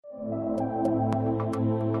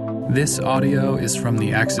This audio is from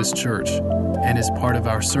the Axis Church and is part of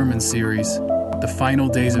our sermon series, The Final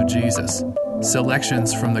Days of Jesus,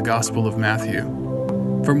 Selections from the Gospel of Matthew.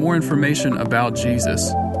 For more information about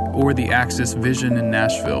Jesus or the Axis Vision in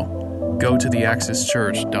Nashville, go to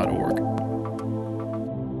theaxischurch.org.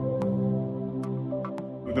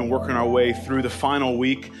 We've been working our way through the final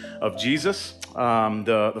week of Jesus,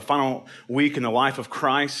 the final week in the life of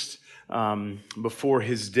Christ before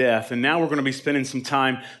his death. And now we're going to be spending some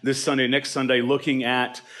time this Sunday, next Sunday, looking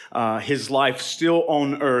at his life still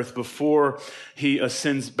on earth before he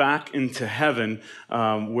ascends back into heaven,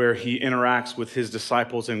 where he interacts with his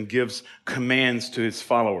disciples and gives commands to his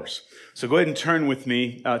followers. So go ahead and turn with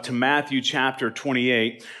me to Matthew chapter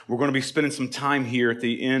 28. We're going to be spending some time here at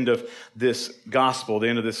the end of this gospel, the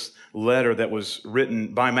end of this letter that was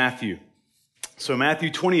written by Matthew. So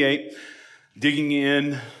Matthew 28, digging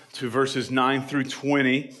in to verses 9 through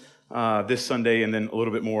 20 this Sunday, and then a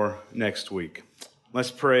little bit more next week.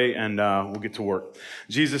 Let's pray and we'll get to work.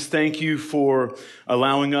 Jesus, thank you for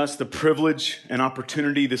allowing us the privilege and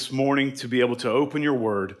opportunity this morning to be able to open your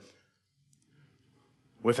word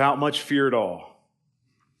without much fear at all,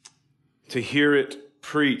 to hear it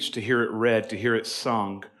preached, to hear it read, to hear it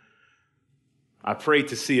sung. I pray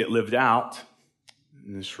to see it lived out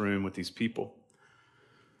in this room with these people.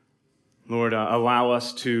 Lord, allow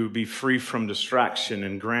us to be free from distraction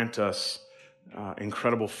and grant us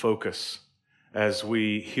incredible focus as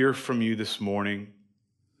we hear from you this morning,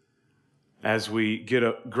 as we get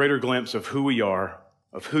a greater glimpse of who we are,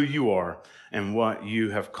 of who you are, and what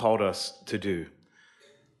you have called us to do.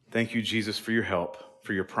 Thank you, Jesus, for your help,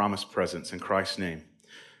 for your promised presence. In Christ's name,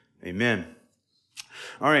 amen.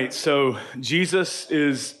 All right, so Jesus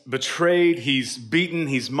is betrayed, he's beaten,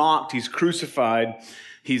 he's mocked, he's crucified,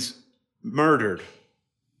 he's murdered.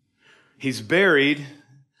 He's buried,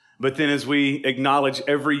 but then as we acknowledge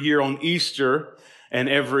every year on Easter and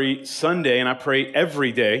every Sunday, and I pray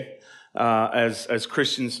every day as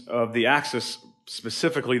Christians of the Axis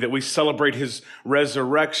specifically, that we celebrate his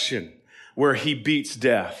resurrection where he beats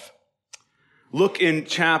death. Look in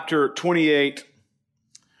chapter 28.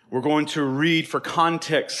 We're going to read for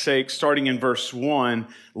context's sake, starting in verse 1,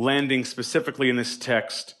 landing specifically in this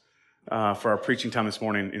text for our preaching time this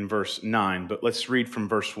morning in verse 9. But let's read from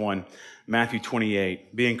verse 1, Matthew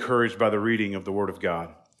 28. Be encouraged by the reading of the Word of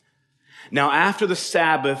God. Now after the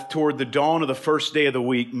Sabbath, toward the dawn of the first day of the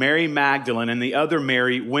week, Mary Magdalene and the other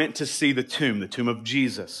Mary went to see the tomb of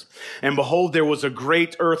Jesus. And behold, there was a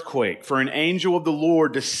great earthquake, for an angel of the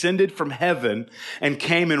Lord descended from heaven and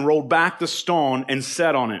came and rolled back the stone and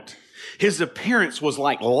sat on it. His appearance was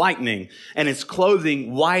like lightning, and his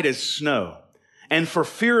clothing white as snow. And for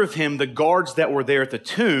fear of him, the guards that were there at the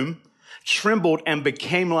tomb trembled and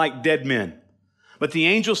became like dead men. But the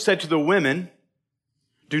angel said to the women,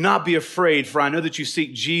 "Do not be afraid, for I know that you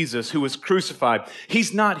seek Jesus who was crucified.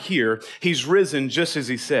 He's not here. He's risen just as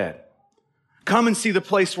he said. Come and see the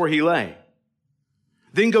place where he lay.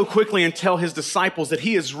 Then go quickly and tell his disciples that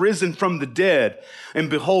he is risen from the dead. And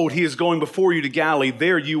behold, he is going before you to Galilee.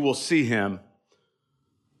 There you will see him."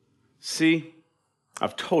 See,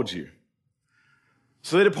 I've told you.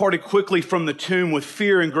 So they departed quickly from the tomb with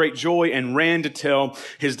fear and great joy and ran to tell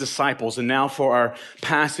his disciples. And now for our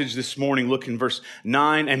passage this morning, look in verse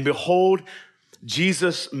 9. And behold,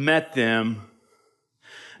 Jesus met them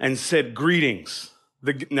and said, "Greetings."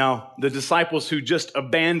 Now, the disciples who just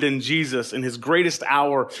abandoned Jesus in his greatest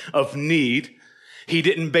hour of need, he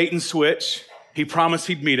didn't bait and switch. He promised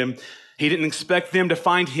he'd meet him. He didn't expect them to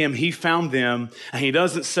find him. He found them. And he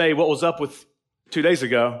doesn't say what was up with 2 days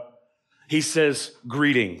ago. He says,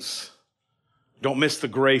 "Greetings." Don't miss the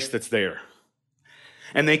grace that's there.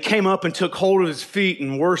 And they came up and took hold of his feet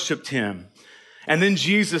and worshiped him. And then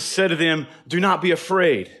Jesus said to them, "Do not be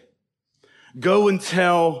afraid. Go and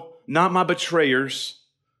tell not my betrayers.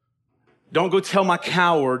 Don't go tell my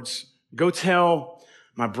cowards. Go tell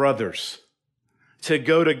my brothers to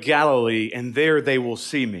go to Galilee, and there they will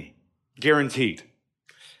see me." Guaranteed.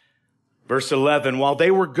 Verse 11, while they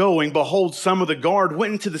were going, behold, some of the guard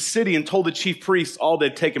went into the city and told the chief priests all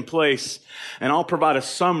that had taken place. And I'll provide a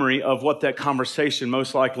summary of what that conversation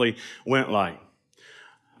most likely went like.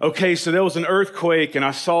 Okay, so there was an earthquake, and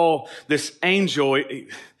I saw this angel.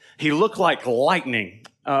 He looked like lightning,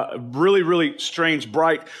 really, really strange,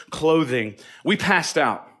 bright clothing. We passed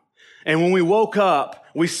out. And when we woke up,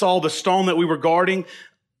 we saw the stone that we were guarding.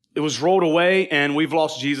 It was rolled away, and we've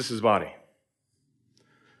lost Jesus' body.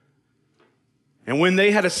 And when they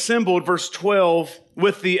had assembled, verse 12,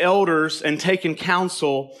 with the elders and taken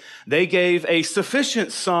counsel, they gave a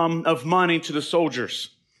sufficient sum of money to the soldiers.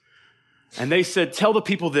 And they said, "Tell the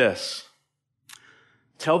people this.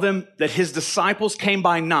 Tell them that his disciples came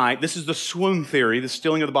by night. This is the swoon theory, the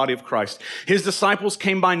stealing of the body of Christ. His disciples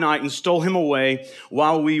came by night and stole him away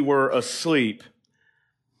while we were asleep.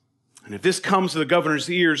 And if this comes to the governor's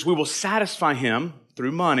ears, we will satisfy him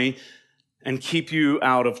through money and keep you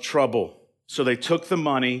out of trouble. So they took the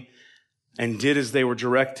money and did as they were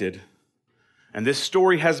directed. And this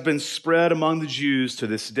story has been spread among the Jews to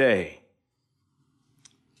this day.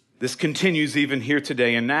 This continues even here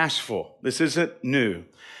today in Nashville. This isn't new.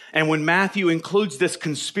 And when Matthew includes this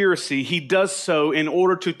conspiracy, he does so in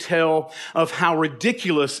order to tell of how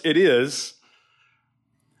ridiculous it is,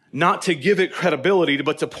 not to give it credibility,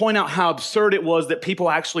 but to point out how absurd it was that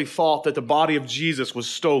people actually thought that the body of Jesus was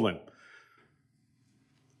stolen.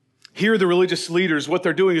 Here, the religious leaders, what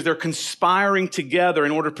they're doing is they're conspiring together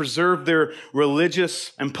in order to preserve their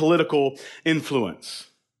religious and political influence.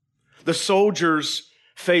 The soldiers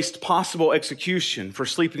faced possible execution for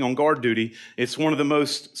sleeping on guard duty. It's one of the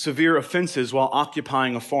most severe offenses while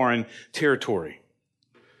occupying a foreign territory.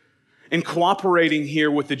 In cooperating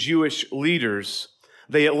here with the Jewish leaders,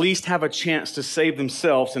 they at least have a chance to save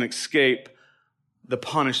themselves and escape the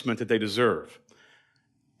punishment that they deserve.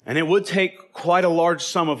 And it would take quite a large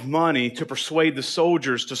sum of money to persuade the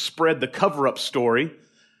soldiers to spread the cover-up story,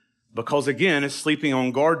 because again, sleeping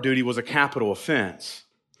on guard duty was a capital offense.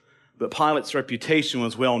 But Pilate's reputation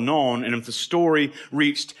was well known, and if the story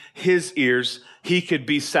reached his ears, he could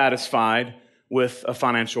be satisfied with a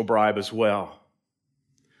financial bribe as well.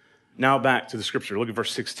 Now back to the scripture. Look at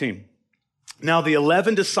verse 16. Now the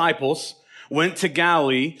 11 disciples went to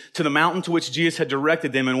Galilee, to the mountain to which Jesus had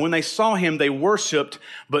directed them, and when they saw him, they worshiped,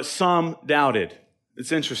 but some doubted.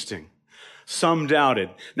 It's interesting. Some doubted.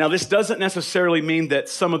 Now this doesn't necessarily mean that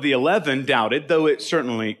some of the 11 doubted, though it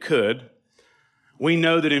certainly could. We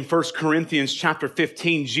know that in 1 Corinthians chapter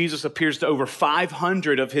 15, Jesus appears to over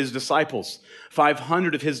 500 of his disciples,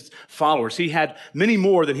 500 of his followers. He had many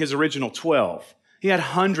more than his original 12. He had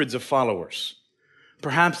hundreds of followers.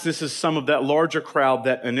 Perhaps this is some of that larger crowd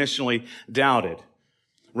that initially doubted.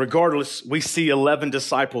 Regardless, we see 11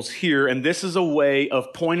 disciples here, and this is a way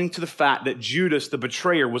of pointing to the fact that Judas, the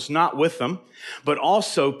betrayer, was not with them, but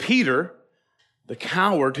also Peter, the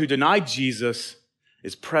coward who denied Jesus,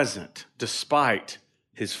 is present despite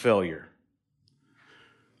his failure.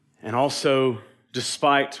 And also,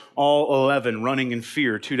 despite all 11 running in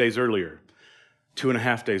fear 2 days earlier,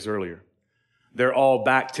 2.5 days earlier, they're all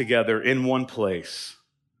back together in one place.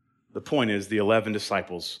 The point is, the 11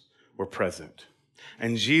 disciples were present.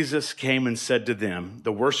 And Jesus came and said to them,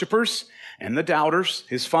 the worshipers and the doubters,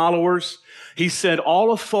 his followers, he said,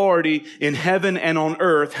 all authority in heaven and on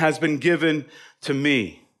earth has been given to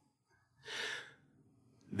me.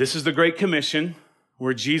 This is the Great Commission,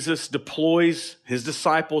 where Jesus deploys his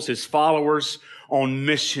disciples, his followers, on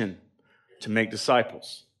mission to make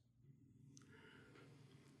disciples.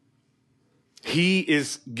 He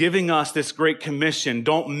is giving us this Great Commission.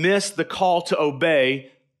 Don't miss the call to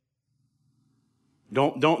obey.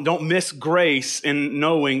 Don't miss grace in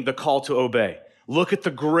knowing the call to obey. Look at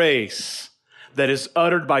the grace that is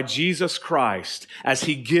uttered by Jesus Christ as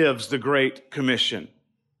he gives the Great Commission.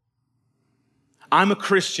 I'm a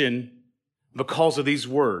Christian because of these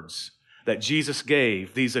words that Jesus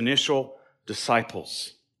gave these initial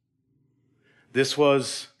disciples. This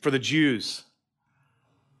was for the Jews.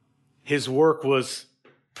 His work was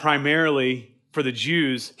primarily for the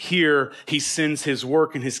Jews. Here, he sends his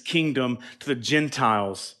work and his kingdom to the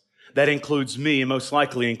Gentiles. That includes me and most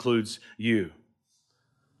likely includes you.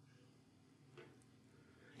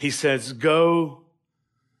 He says, go,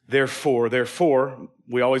 therefore,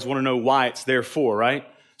 we always want to know why it's therefore, right?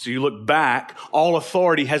 So you look back, all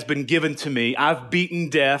authority has been given to me. I've beaten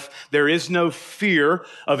death. There is no fear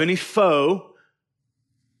of any foe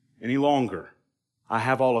any longer. I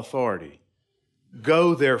have all authority.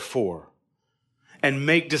 Go, therefore, and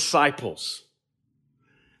make disciples,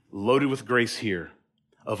 loaded with grace here,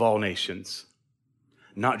 of all nations,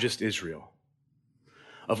 not just Israel,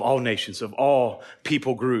 of all nations, of all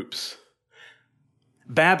people groups,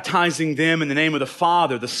 baptizing them in the name of the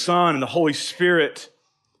Father, the Son, and the Holy Spirit,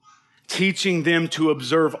 teaching them to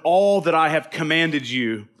observe all that I have commanded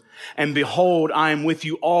you. And behold, I am with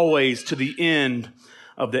you always to the end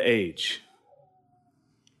of the age.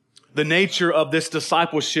 The nature of this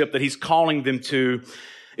discipleship that he's calling them to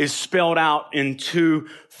is spelled out in two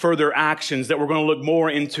further actions that we're going to look more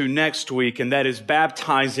into next week, and that is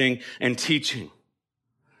baptizing and teaching.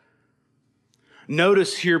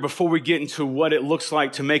 Notice here, before we get into what it looks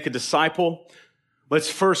like to make a disciple, let's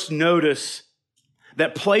first notice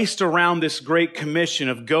that placed around this great commission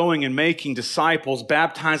of going and making disciples,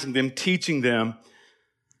 baptizing them, teaching them,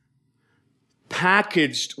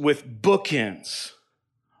 packaged with bookends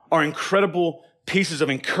are incredible pieces of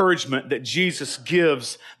encouragement that Jesus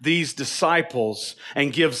gives these disciples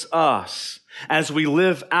and gives us as we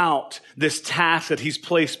live out this task that he's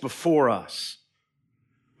placed before us.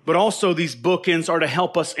 But also these bookends are to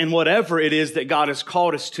help us in whatever it is that God has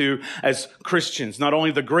called us to as Christians. Not only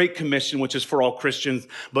the Great Commission, which is for all Christians,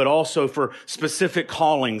 but also for specific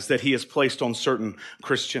callings that he has placed on certain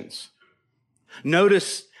Christians.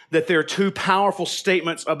 Notice that there are two powerful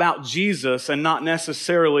statements about Jesus and not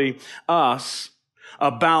necessarily us,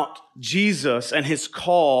 about Jesus and his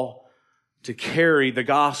call to carry the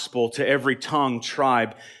gospel to every tongue,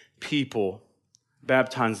 tribe, people,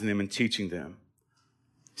 baptizing them and teaching them.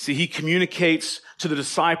 See, he communicates to the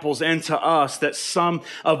disciples and to us that some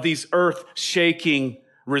of these earth-shaking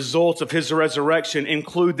results of his resurrection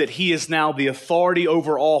include that he is now the authority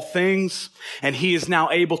over all things, and he is now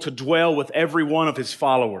able to dwell with every one of his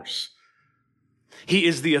followers. He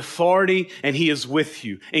is the authority, and he is with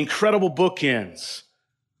you. Incredible bookends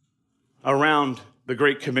around the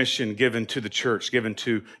Great Commission given to the church, given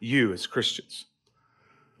to you as Christians.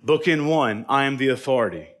 Bookend 1, I am the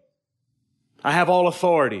authority. I have all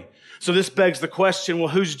authority. So this begs the question, well,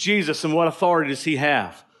 who's Jesus and what authority does he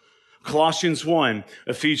have? Colossians 1,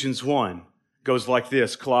 Ephesians 1 goes like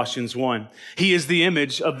this, Colossians 1. He is the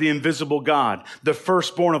image of the invisible God, the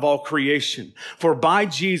firstborn of all creation. For by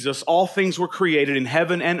Jesus all things were created in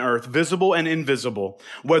heaven and earth, visible and invisible,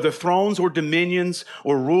 whether thrones or dominions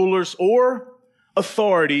or rulers or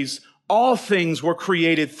authorities, all things were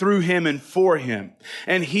created through him and for him.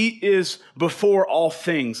 And he is before all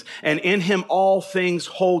things. And in him all things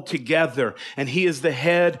hold together. And he is the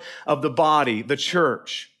head of the body, the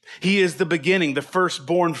church. He is the beginning, the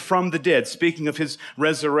firstborn from the dead, speaking of his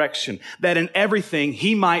resurrection, that in everything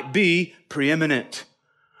he might be preeminent.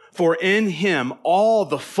 For in him all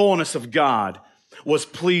the fullness of God was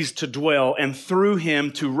pleased to dwell, and through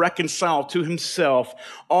him to reconcile to himself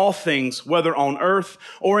all things, whether on earth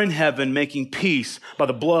or in heaven, making peace by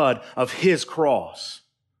the blood of his cross.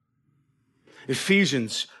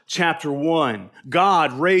 Ephesians chapter 1,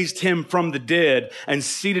 God raised him from the dead and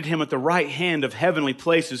seated him at the right hand of heavenly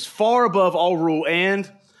places, far above all rule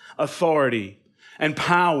and authority and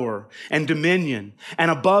power and dominion,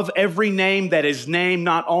 and above every name that is named,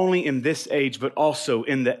 not only in this age, but also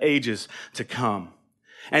in the ages to come.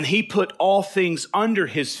 And he put all things under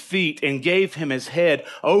his feet and gave him his head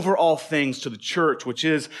over all things to the church, which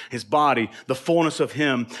is his body, the fullness of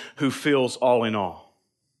him who fills all in all.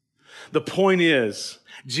 The point is,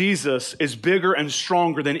 Jesus is bigger and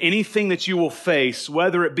stronger than anything that you will face,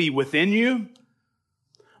 whether it be within you,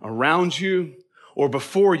 around you, or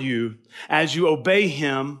before you, as you obey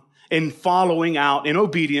him in following out in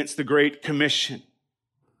obedience the Great Commission.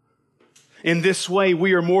 In this way,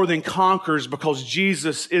 we are more than conquerors because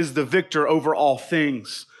Jesus is the victor over all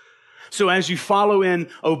things. So as you follow in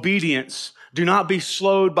obedience, do not be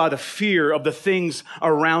slowed by the fear of the things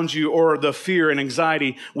around you or the fear and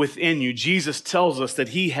anxiety within you. Jesus tells us that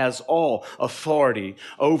he has all authority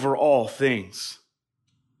over all things.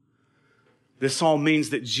 This all means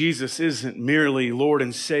that Jesus isn't merely Lord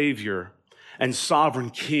and Savior and sovereign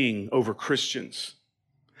King over Christians.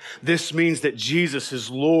 This means that Jesus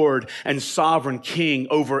is Lord and sovereign King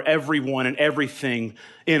over everyone and everything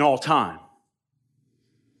in all time.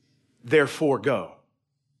 Therefore, go.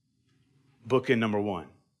 Bookend number 1.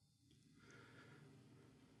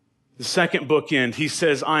 The second bookend, he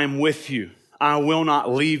says, I am with you. I will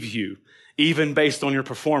not leave you, even based on your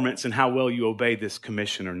performance and how well you obey this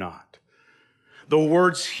commission or not. The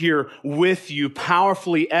words here, with you,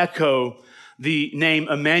 powerfully echo the name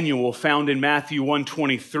Emmanuel found in Matthew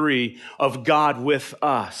 1:23 of God with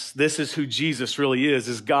us. This is who Jesus really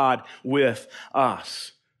is God with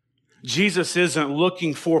us. Jesus isn't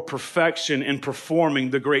looking for perfection in performing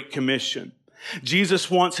the Great Commission.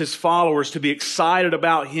 Jesus wants his followers to be excited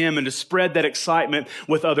about him and to spread that excitement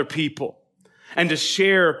with other people and to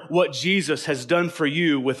share what Jesus has done for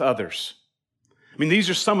you with others. I mean, these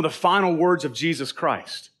are some of the final words of Jesus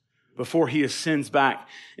Christ before he ascends back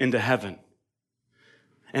into heaven.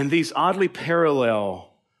 And these oddly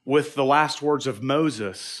parallel with the last words of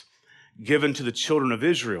Moses given to the children of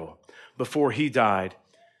Israel before he died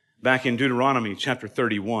back in Deuteronomy chapter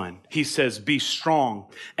 31. He says, be strong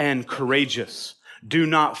and courageous. Do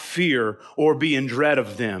not fear or be in dread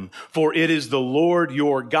of them, for it is the Lord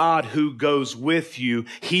your God who goes with you.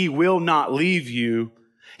 He will not leave you.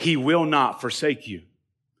 He will not forsake you.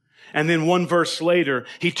 And then one verse later,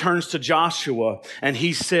 he turns to Joshua and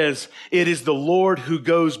he says, it is the Lord who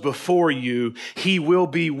goes before you. He will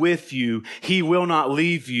be with you. He will not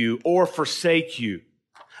leave you or forsake you.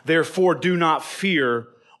 Therefore, do not fear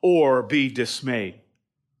or be dismayed.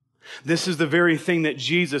 This is the very thing that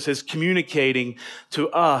Jesus is communicating to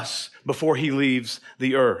us before he leaves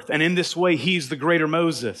the earth. And in this way, he's the greater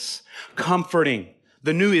Moses, comforting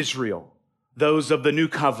the new Israel, those of the new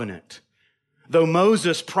covenant. Though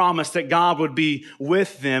Moses promised that God would be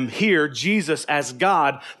with them, here Jesus as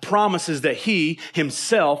God promises that he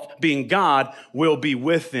himself, being God, will be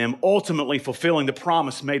with them, ultimately fulfilling the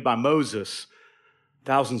promise made by Moses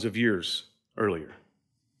thousands of years earlier.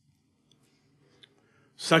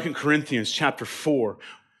 2 Corinthians chapter 4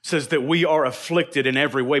 says that we are afflicted in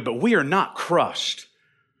every way, but we are not crushed.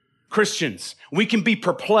 Christians, we can be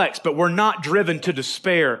perplexed, but we're not driven to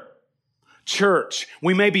despair. Church,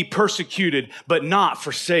 we may be persecuted, but not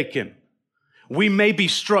forsaken. We may be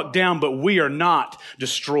struck down, but we are not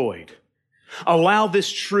destroyed. Allow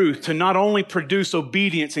this truth to not only produce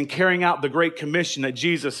obedience in carrying out the Great Commission that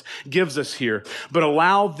Jesus gives us here, but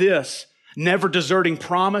allow this never deserting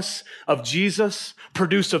promise of Jesus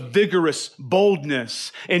produce a vigorous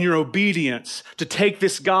boldness in your obedience to take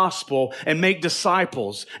this gospel and make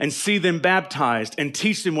disciples and see them baptized and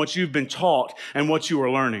teach them what you've been taught and what you are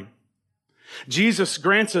learning. Jesus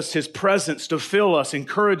grants us his presence to fill us,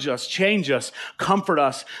 encourage us, change us, comfort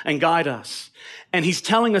us, and guide us. And he's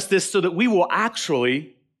telling us this so that we will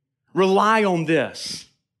actually rely on this,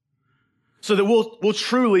 so that we'll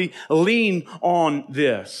truly lean on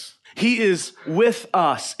this. He is with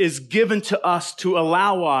us, is given to us to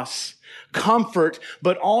allow us comfort,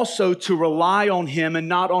 but also to rely on him and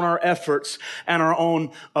not on our efforts and our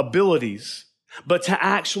own abilities, but to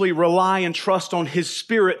actually rely and trust on his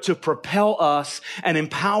Spirit to propel us and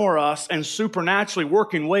empower us and supernaturally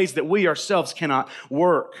work in ways that we ourselves cannot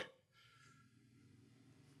work.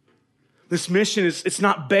 This mission it's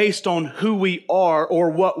not based on who we are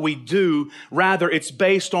or what we do. Rather, it's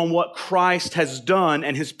based on what Christ has done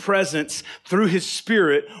and his presence through his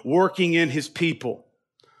Spirit working in his people.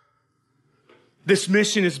 This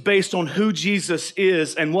mission is based on who Jesus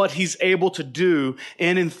is and what he's able to do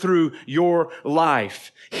in and through your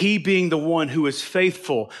life. He being the one who is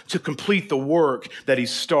faithful to complete the work that he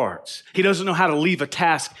starts. He doesn't know how to leave a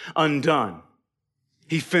task undone.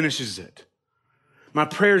 He finishes it. My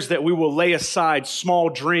prayer is that we will lay aside small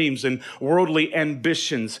dreams and worldly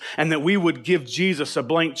ambitions, and that we would give Jesus a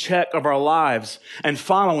blank check of our lives and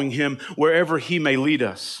following him wherever he may lead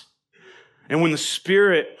us. And when the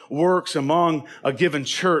Spirit works among a given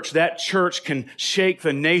church, that church can shake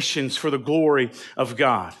the nations for the glory of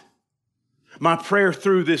God. My prayer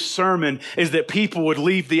through this sermon is that people would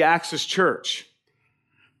leave the Axis Church,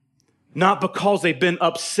 not because they've been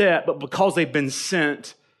upset, but because they've been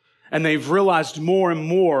sent. And they've realized more and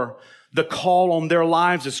more the call on their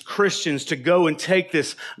lives as Christians to go and take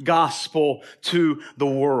this gospel to the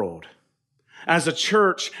world. As a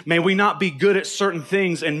church, may we not be good at certain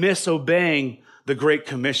things and miss obeying the Great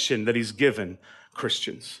Commission that he's given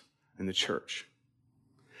Christians in the church.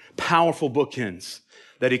 Powerful bookends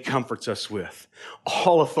that he comforts us with.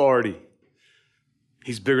 All authority.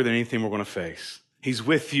 He's bigger than anything we're going to face. He's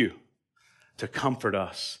with you to comfort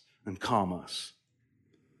us and calm us.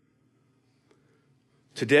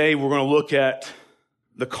 Today, we're going to look at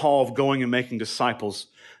the call of going and making disciples.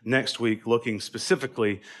 Next week, looking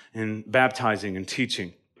specifically in baptizing and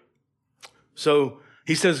teaching. So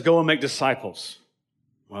he says, go and make disciples.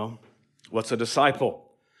 Well, what's a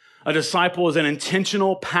disciple? A disciple is an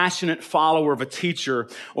intentional, passionate follower of a teacher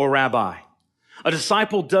or rabbi. A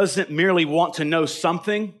disciple doesn't merely want to know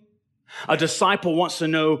something. A disciple wants to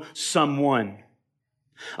know someone.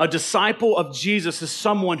 A disciple of Jesus is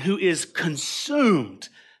someone who is consumed,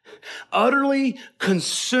 utterly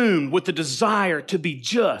consumed with the desire to be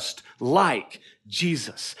just like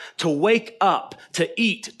Jesus, to wake up, to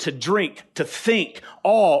eat, to drink, to think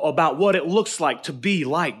all about what it looks like to be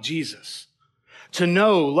like Jesus, to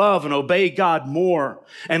know, love, and obey God more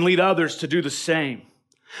and lead others to do the same.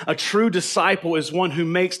 A true disciple is one who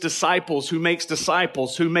makes disciples, who makes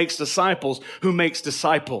disciples, who makes disciples, who makes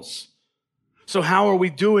disciples. So how are we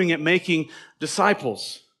doing at making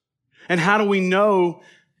disciples? And how do we know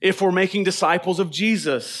if we're making disciples of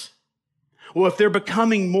Jesus? Well, if they're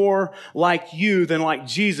becoming more like you than like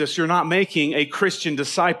Jesus, you're not making a Christian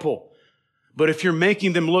disciple. But if you're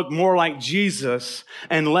making them look more like Jesus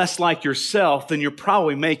and less like yourself, then you're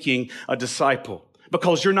probably making a disciple,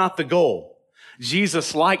 because you're not the goal.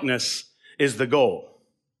 Jesus' likeness is the goal.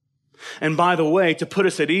 And by the way, to put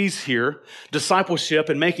us at ease here, discipleship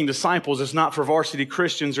and making disciples is not for varsity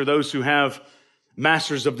Christians or those who have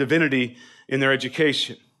masters of divinity in their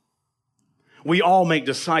education. We all make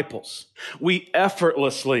disciples. We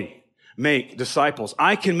effortlessly make disciples.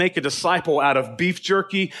 I can make a disciple out of beef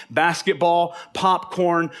jerky, basketball,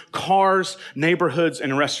 popcorn, cars, neighborhoods,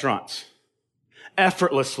 and restaurants.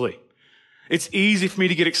 Effortlessly. It's easy for me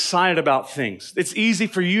to get excited about things. It's easy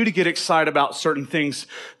for you to get excited about certain things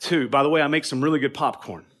too. By the way, I make some really good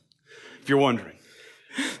popcorn, if you're wondering.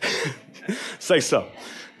 Say so.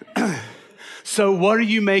 So what are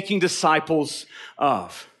you making disciples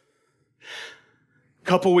of? A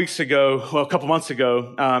couple months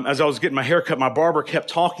ago, as I was getting my hair cut, my barber kept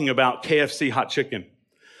talking about KFC hot chicken.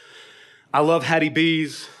 I love Hattie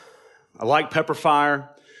B's. I like Pepper Fire.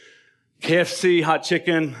 KFC hot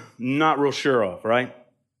chicken, not real sure of, right?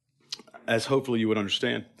 As hopefully you would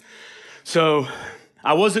understand. So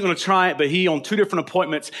I wasn't going to try it, but he, on 2 different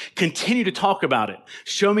appointments, continued to talk about it,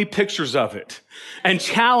 show me pictures of it, and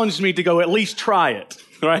challenged me to go at least try it,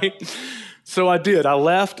 right? So I did. I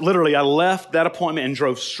left that appointment and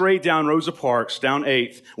drove straight down Rosa Parks, down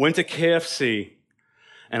 8th, went to KFC,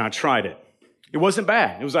 and I tried it. It wasn't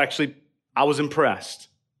bad. It was actually, I was impressed.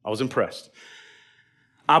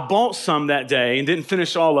 I bought some that day and didn't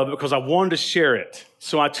finish all of it because I wanted to share it.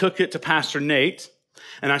 So I took it to Pastor Nate,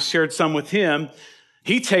 and I shared some with him.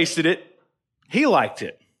 He tasted it. He liked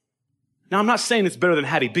it. Now, I'm not saying it's better than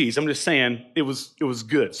Hattie B's. I'm just saying it was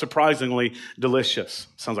good, surprisingly delicious.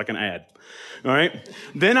 Sounds like an ad. All right.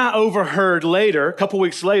 Then I overheard later, a couple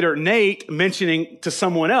weeks later, Nate mentioning to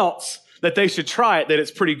someone else that they should try it, that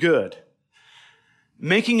it's pretty good.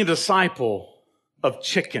 Making a disciple of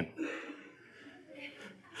chicken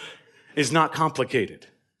is not complicated.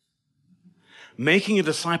 Making a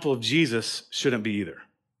disciple of Jesus shouldn't be either.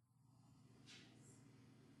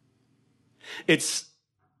 It's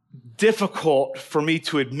difficult for me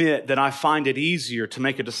to admit that I find it easier to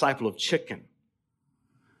make a disciple of chicken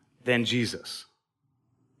than Jesus.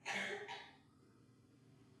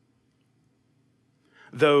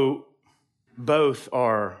 Though both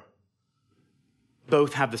have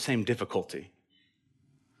the same difficulty.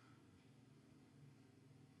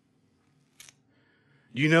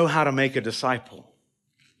 You know how to make a disciple.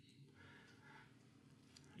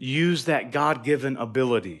 Use that God-given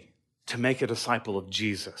ability to make a disciple of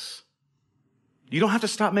Jesus. You don't have to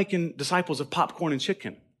stop making disciples of popcorn and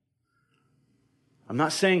chicken. I'm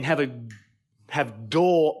not saying have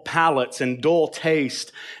dull palates and dull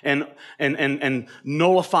taste and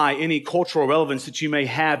nullify any cultural relevance that you may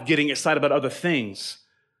have getting excited about other things.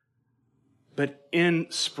 But in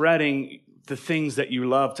spreading the things that you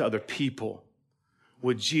love to other people,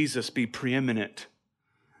 would Jesus be preeminent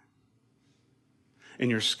in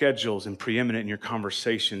your schedules and preeminent in your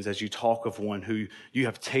conversations as you talk of one who you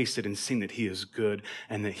have tasted and seen that he is good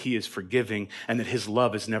and that he is forgiving and that his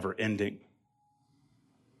love is never ending?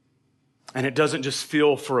 And it doesn't just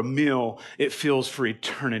feel for a meal, it feels for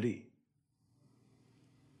eternity.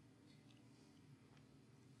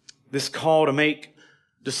 This call to make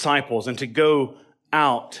disciples and to go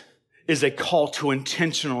out is a call to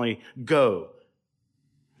intentionally go.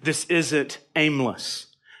 This isn't aimless.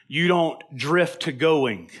 You don't drift to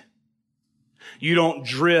going. You don't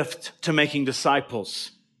drift to making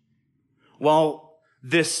disciples. While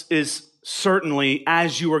this is certainly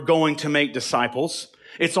as you are going to make disciples,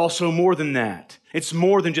 it's also more than that. It's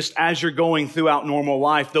more than just as you're going throughout normal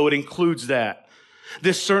life, though it includes that.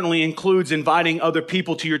 This certainly includes inviting other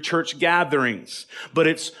people to your church gatherings, but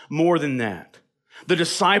it's more than that. The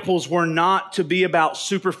disciples were not to be about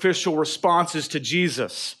superficial responses to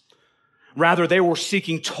Jesus. Rather, they were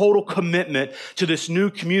seeking total commitment to this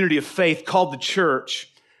new community of faith called the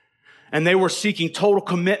church. And they were seeking total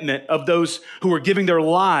commitment of those who were giving their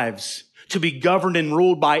lives to be governed and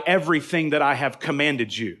ruled by everything that I have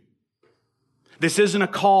commanded you. This isn't a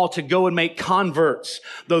call to go and make converts,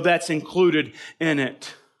 though that's included in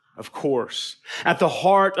it, of course. At the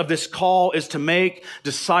heart of this call is to make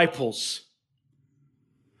disciples.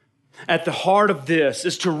 At the heart of this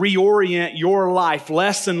is to reorient your life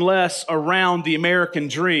less and less around the American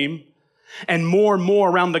dream and more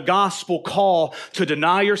around the gospel call to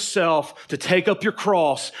deny yourself, to take up your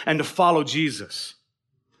cross, and to follow Jesus.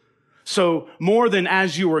 So more than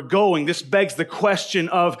as you are going, this begs the question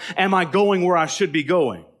of, am I going where I should be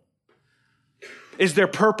going? Is there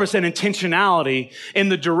purpose and intentionality in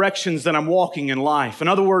the directions that I'm walking in life? In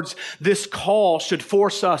other words, this call should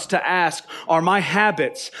force us to ask, are my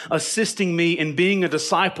habits assisting me in being a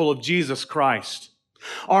disciple of Jesus Christ?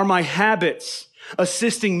 Are my habits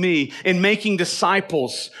assisting me in making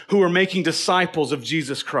disciples who are making disciples of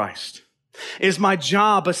Jesus Christ? Is my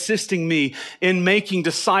job assisting me in making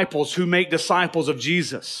disciples who make disciples of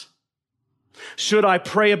Jesus? Should I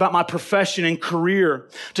pray about my profession and career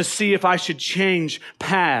to see if I should change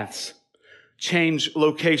paths? change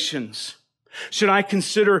locations? Should I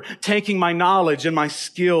consider taking my knowledge and my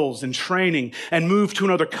skills and training and move to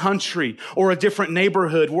another country or a different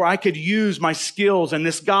neighborhood where I could use my skills and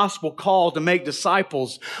this gospel call to make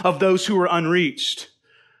disciples of those who are unreached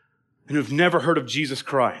and who've never heard of Jesus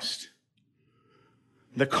Christ?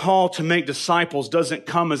 The call to make disciples doesn't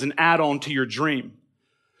come as an add-on to your dream.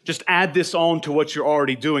 Just add this on to what you're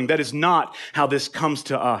already doing. That is not how this comes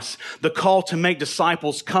to us. The call to make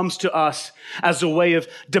disciples comes to us as a way of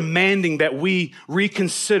demanding that we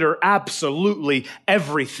reconsider absolutely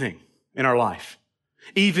everything in our life,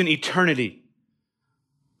 even eternity.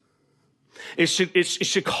 It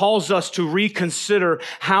should cause us to reconsider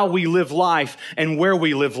how we live life and where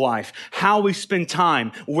we live life, how we spend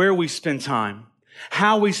time, where we spend time,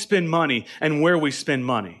 how we spend money and where we spend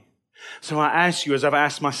money. So I ask you, as I've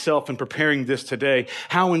asked myself in preparing this today,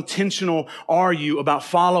 how intentional are you about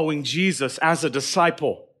following Jesus as a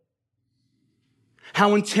disciple?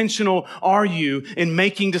 How intentional are you in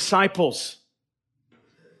making disciples?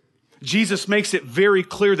 Jesus makes it very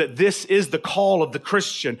clear that this is the call of the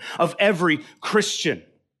Christian, of every Christian.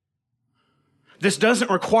 This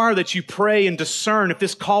doesn't require that you pray and discern if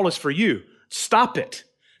this call is for you. Stop it.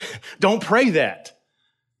 Don't pray that.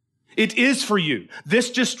 It is for you.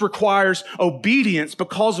 This just requires obedience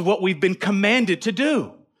because of what we've been commanded to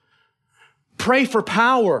do. Pray for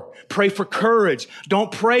power. Pray for courage.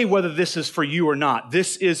 Don't pray whether this is for you or not.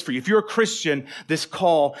 This is for you. If you're a Christian, this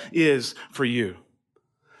call is for you.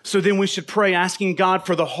 So then we should pray, asking God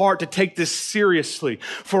for the heart to take this seriously,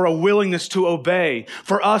 for a willingness to obey,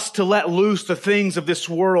 for us to let loose the things of this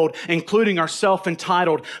world, including our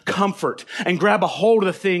self-entitled comfort, and grab a hold of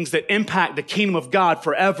the things that impact the kingdom of God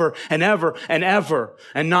forever and ever and ever,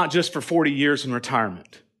 and not just for 40 years in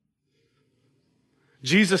retirement.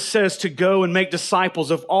 Jesus says to go and make disciples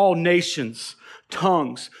of all nations,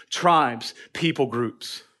 tongues, tribes, people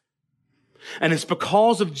groups. And it's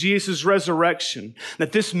because of Jesus' resurrection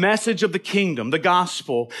that this message of the kingdom, the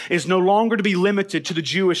gospel, is no longer to be limited to the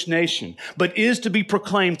Jewish nation, but is to be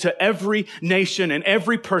proclaimed to every nation and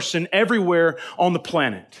every person everywhere on the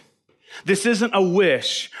planet. This isn't a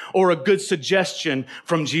wish or a good suggestion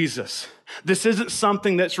from Jesus. This isn't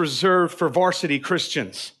something that's reserved for varsity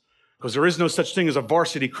Christians, because there is no such thing as a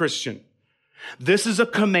varsity Christian. This is a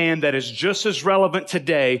command that is just as relevant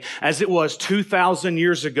today as it was 2,000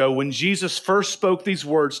 years ago when Jesus first spoke these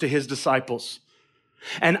words to his disciples.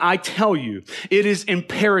 And I tell you, it is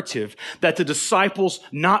imperative that the disciples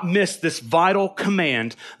not miss this vital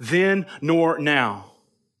command then nor now.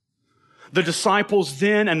 The disciples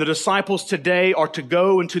then and the disciples today are to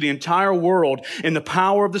go into the entire world in the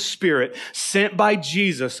power of the Spirit, sent by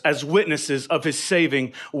Jesus as witnesses of his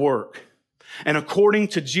saving work. And according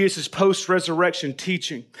to Jesus' post-resurrection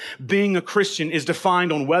teaching, being a Christian is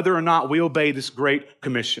defined on whether or not we obey this great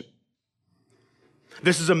commission.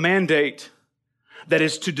 This is a mandate that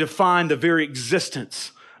is to define the very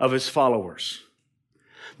existence of his followers.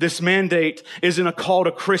 This mandate isn't a call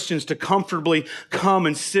to Christians to comfortably come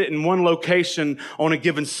and sit in one location on a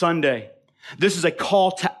given Sunday. This is a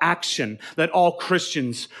call to action that all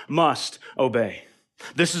Christians must obey.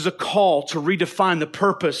 This is a call to redefine the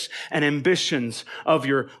purpose and ambitions of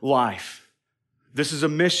your life. This is a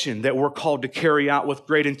mission that we're called to carry out with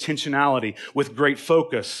great intentionality, with great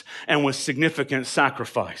focus, and with significant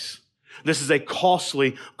sacrifice. This is a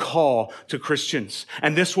costly call to Christians,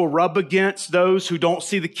 and this will rub against those who don't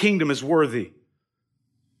see the kingdom as worthy.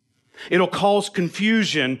 It'll cause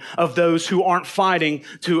confusion of those who aren't fighting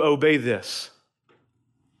to obey this.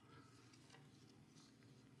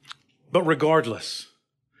 But regardless,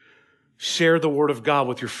 share the word of God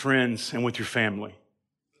with your friends and with your family.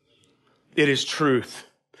 It is truth.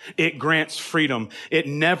 It grants freedom. It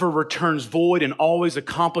never returns void and always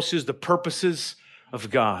accomplishes the purposes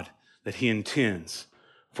of God that he intends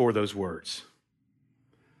for those words.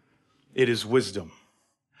 It is wisdom.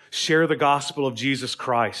 Share the gospel of Jesus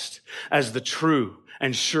Christ as the true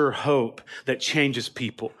and sure hope that changes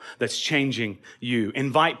people, that's changing you.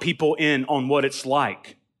 Invite people in on what it's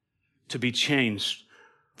like to be changed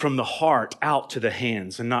from the heart out to the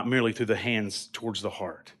hands and not merely through the hands towards the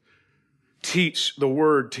heart. Teach the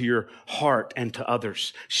word to your heart and to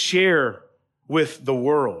others. Share with the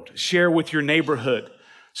world. Share with your neighborhood.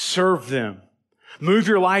 Serve them. Move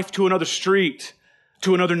your life to another street,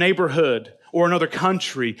 to another neighborhood, or another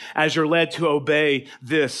country as you're led to obey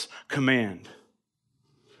this command.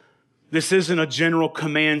 This isn't a general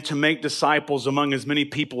command to make disciples among as many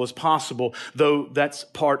people as possible, though that's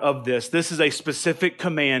part of this. This is a specific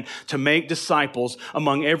command to make disciples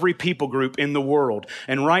among every people group in the world.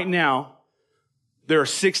 And right now, there are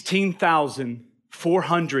 16,000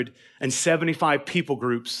 16,475 people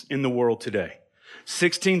groups in the world today.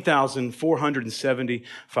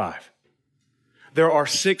 16,475. There are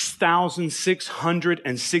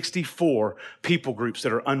 6,664 people groups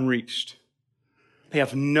that are unreached. They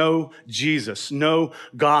have no Jesus, no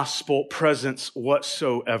gospel presence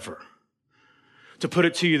whatsoever. To put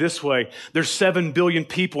it to you this way, there's 7 billion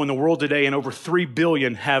people in the world today, and over 3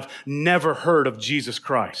 billion have never heard of Jesus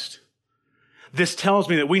Christ. This tells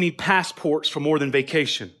me that we need passports for more than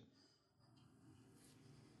vacation.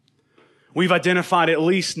 We've identified at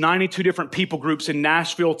least 92 different people groups in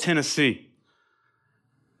Nashville, Tennessee.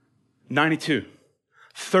 92.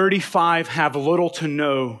 35 have little to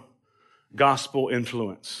no gospel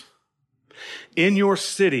influence. In your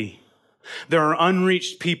city, there are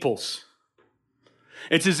unreached peoples.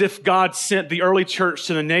 It's as if God sent the early church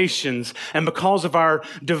to the nations, and because of our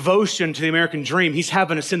devotion to the American dream, He's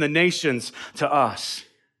having to send the nations to us.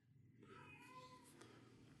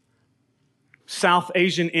 South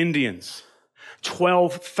Asian Indians,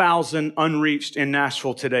 12,000 unreached in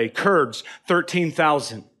Nashville today. Kurds,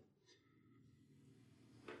 13,000.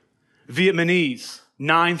 Vietnamese,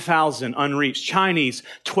 9,000 unreached. Chinese,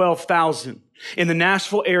 12,000. In the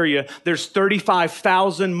Nashville area, there's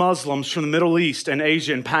 35,000 Muslims from the Middle East and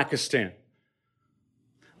Asia and Pakistan.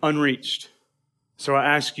 Unreached. So I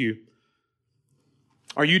ask you,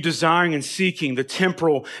 are you desiring and seeking the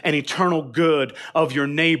temporal and eternal good of your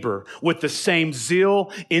neighbor with the same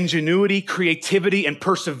zeal, ingenuity, creativity, and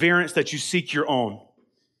perseverance that you seek your own?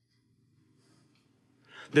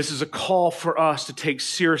 This is a call for us to take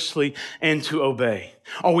seriously and to obey.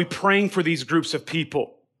 Are we praying for these groups of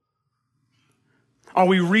people? Are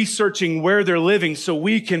we researching where they're living so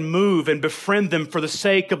we can move and befriend them for the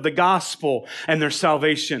sake of the gospel and their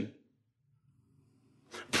salvation?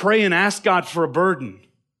 Pray and ask God for a burden.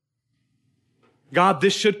 God,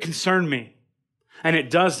 this should concern me, and it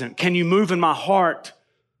doesn't. Can you move in my heart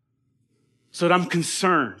so that I'm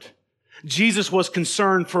concerned? Jesus was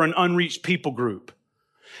concerned for an unreached people group.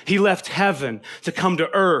 He left heaven to come to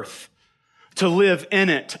earth, to live in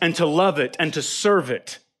it and to love it and to serve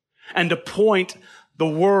it and to point the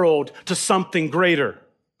world to something greater.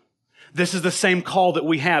 This is the same call that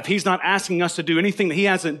we have. He's not asking us to do anything that He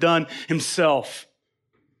hasn't done Himself.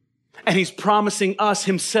 And He's promising us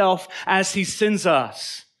Himself as He sends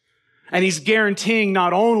us. And He's guaranteeing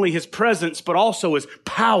not only His presence, but also His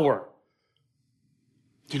power.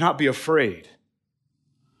 Do not be afraid.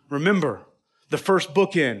 Remember the first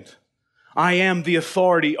bookend. I am the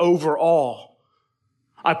authority over all.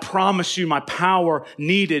 I promise you my power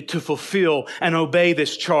needed to fulfill and obey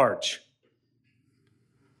this charge.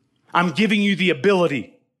 I'm giving you the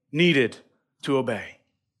ability needed to obey.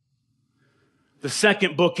 The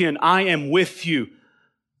second bookend, I am with you.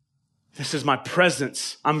 This is my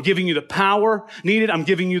presence. I'm giving you the power needed. I'm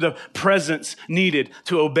giving you the presence needed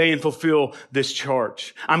to obey and fulfill this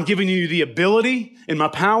charge. I'm giving you the ability in my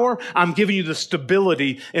power. I'm giving you the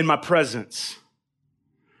stability in my presence.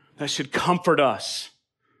 That should comfort us.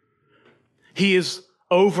 He is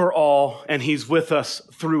over all, and He's with us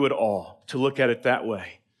through it all, to look at it that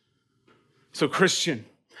way. So, Christian,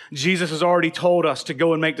 Jesus has already told us to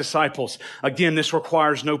go and make disciples. Again, this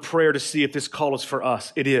requires no prayer to see if this call is for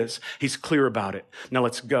us. It is. He's clear about it. Now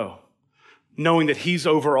let's go, knowing that He's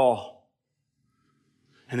over all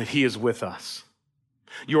and that He is with us.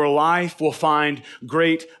 Your life will find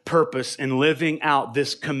great purpose in living out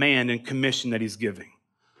this command and commission that He's giving.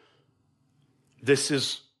 This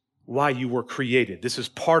is why you were created. This is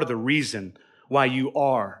part of the reason why you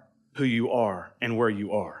are who you are and where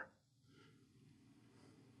you are.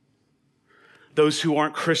 Those who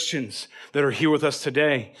aren't Christians that are here with us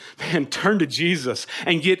today, man, turn to Jesus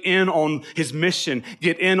and get in on His mission,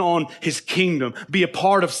 get in on His kingdom, be a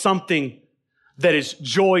part of something that is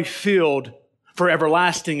joy-filled for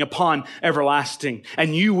everlasting upon everlasting,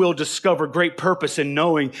 and you will discover great purpose in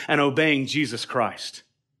knowing and obeying Jesus Christ.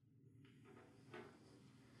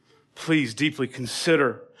 Please deeply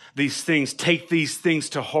consider these things. Take these things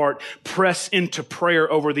to heart. Press into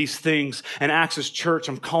prayer over these things. And Access Church,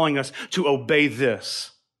 I'm calling us to obey this.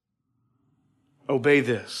 Obey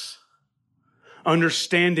this.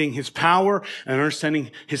 Understanding His power and understanding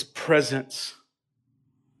His presence.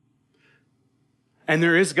 And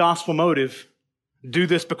there is gospel motive. Do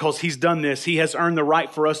this because He's done this. He has earned the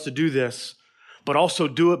right for us to do this. But also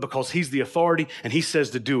do it because He's the authority and He says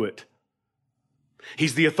to do it.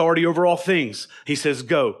 He's the authority over all things. He says,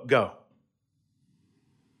 go, go,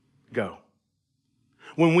 go.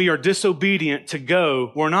 When we are disobedient to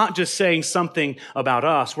go, we're not just saying something about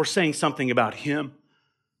us. We're saying something about Him.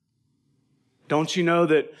 Don't you know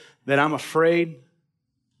that I'm afraid?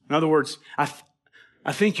 In other words,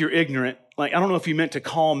 I think you're ignorant. Like, I don't know if you meant to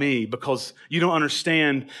call me because you don't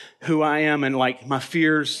understand who I am and like my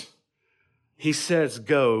fears. He says,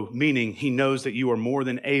 go, meaning he knows that you are more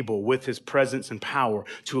than able with his presence and power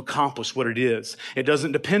to accomplish what it is. It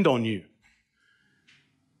doesn't depend on you.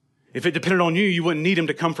 If it depended on you, you wouldn't need him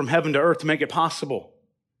to come from heaven to earth to make it possible.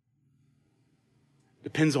 It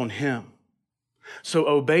depends on him. So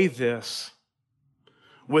obey this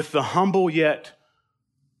with the humble yet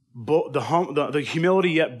the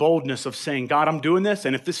humility yet boldness of saying, God, I'm doing this,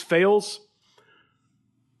 and if this fails,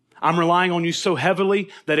 I'm relying on you so heavily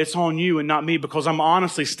that it's on you and not me, because I'm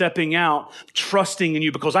honestly stepping out, trusting in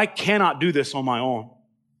you, because I cannot do this on my own.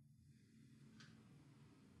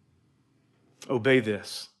 Obey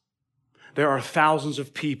this. There are thousands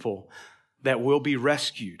of people that will be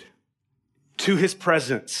rescued to his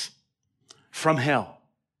presence from hell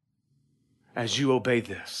as you obey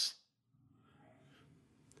this.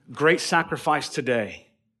 Great sacrifice today.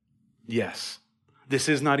 Yes, this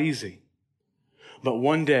is not easy. But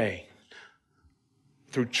one day,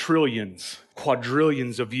 through trillions,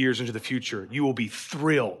 quadrillions of years into the future, you will be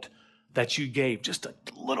thrilled that you gave just a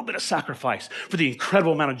little bit of sacrifice for the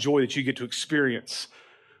incredible amount of joy that you get to experience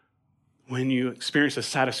when you experience the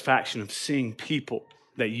satisfaction of seeing people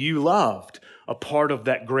that you loved a part of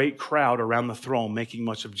that great crowd around the throne making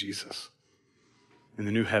much of Jesus in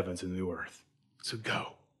the new heavens and the new earth. So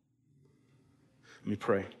go. Let me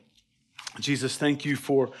pray. Jesus, thank you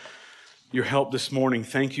for your help this morning.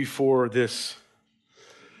 Thank you for this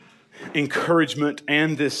encouragement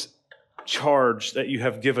and this charge that you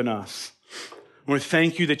have given us. Lord,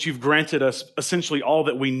 thank you that you've granted us essentially all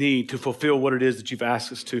that we need to fulfill what it is that you've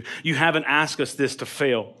asked us to. You haven't asked us this to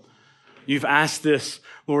fail. You've asked this,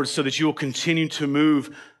 Lord, so that you will continue to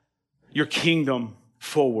move your kingdom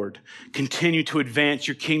forward, continue to advance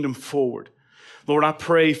your kingdom forward. Lord, I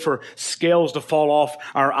pray for scales to fall off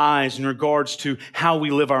our eyes in regards to how we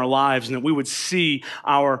live our lives, and that we would see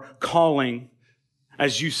our calling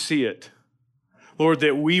as you see it. Lord,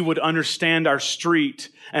 that we would understand our street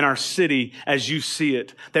and our city as you see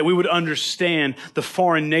it. That we would understand the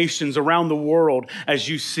foreign nations around the world as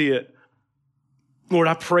you see it. Lord,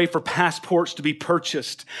 I pray for passports to be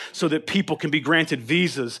purchased so that people can be granted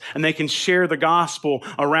visas and they can share the gospel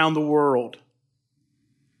around the world.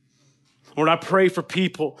 Lord, I pray for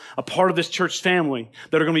people, a part of this church family,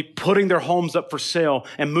 that are going to be putting their homes up for sale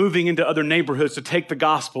and moving into other neighborhoods to take the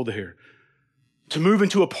gospel there, to move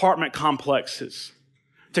into apartment complexes,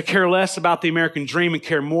 to care less about the American dream and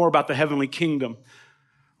care more about the heavenly kingdom.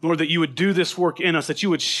 Lord, that you would do this work in us, that you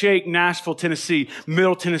would shake Nashville, Tennessee,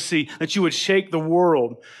 Middle Tennessee, that you would shake the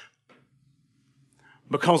world.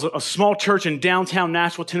 Because a small church in downtown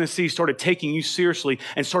Nashville, Tennessee started taking you seriously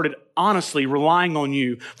and started honestly relying on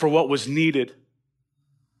you for what was needed.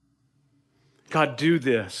 God, do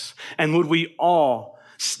this. And would we all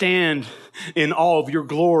stand in awe of your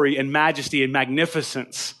glory and majesty and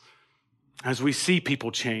magnificence as we see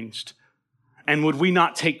people changed? And would we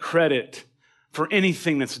not take credit for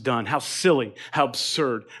anything that's done? How silly, how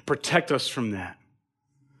absurd. Protect us from that.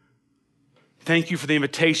 Thank you for the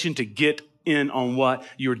invitation to get in on what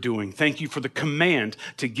you're doing. Thank you for the command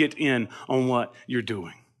to get in on what you're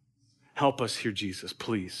doing. Help us here, Jesus,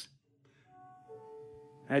 please.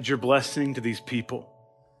 Add your blessing to these people.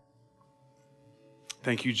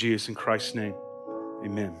 Thank you, Jesus, in Christ's name.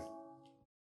 Amen.